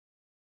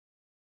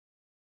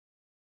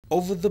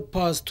Over the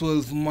past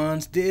 12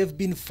 months, there have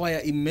been fire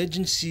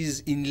emergencies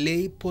in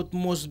Lae, Port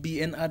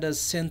Moresby and other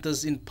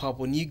centers in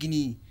Papua New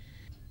Guinea.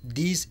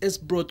 This has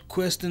brought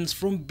questions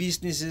from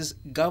businesses,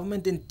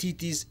 government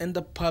entities and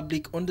the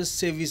public on the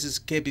service's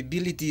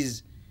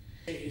capabilities.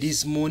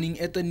 This morning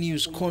at a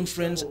news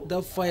conference,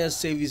 the fire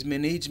service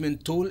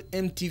management told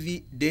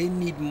MTV they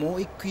need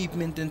more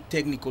equipment and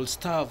technical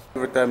staff.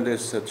 Every time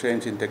there's a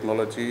change in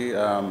technology,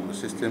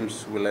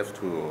 systems will have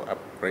to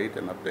upgrade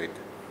and update.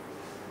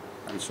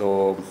 And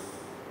so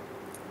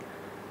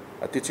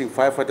teaching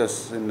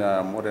firefighters in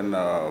modern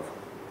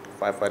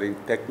firefighting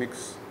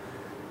techniques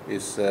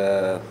is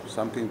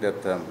something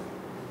that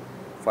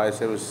fire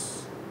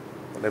service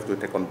will have to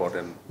take on board.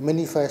 And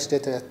many fires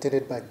that are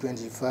attended by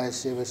 20 fire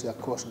service are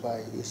caused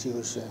by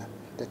issues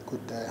that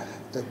could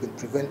have been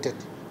prevented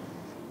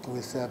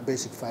with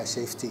basic fire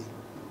safety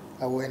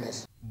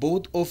awareness.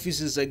 Both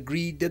officers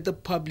agree that the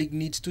public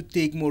needs to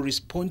take more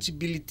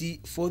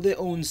responsibility for their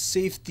own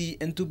safety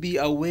and to be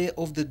aware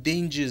of the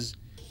dangers.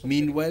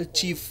 Meanwhile,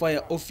 Chief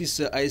Fire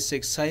Officer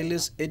Isaac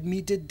Silas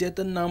admitted that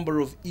a number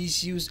of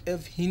issues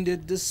have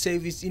hindered the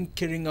service in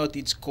carrying out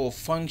its core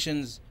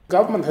functions.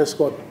 Government has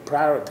got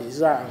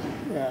priorities,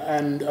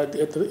 and I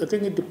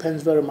think it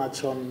depends very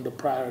much on the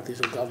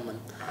priorities of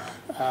government.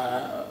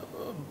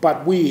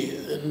 But we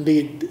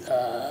need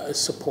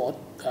support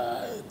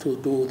to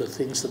do the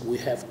things that we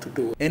have to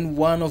do. And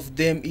one of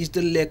them is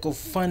the lack of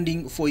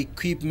funding for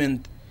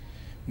equipment.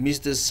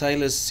 Mr.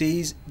 Silas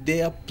says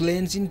there are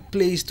plans in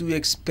place to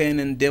expand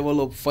and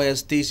develop fire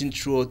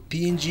stations throughout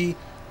PNG,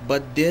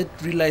 but that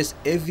relies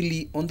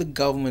heavily on the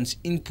government's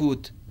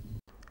input.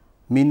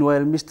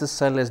 Meanwhile, Mr.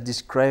 Silas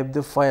described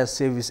the Fire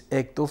Service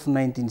Act of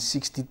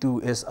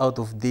 1962 as out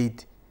of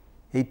date.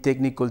 A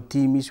technical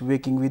team is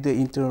working with the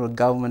Internal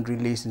Government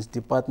Relations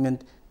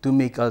Department to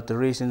make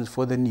alterations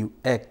for the new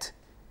act.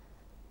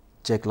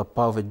 Jack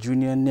Lapava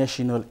Jr.,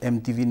 National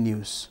MTV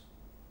News.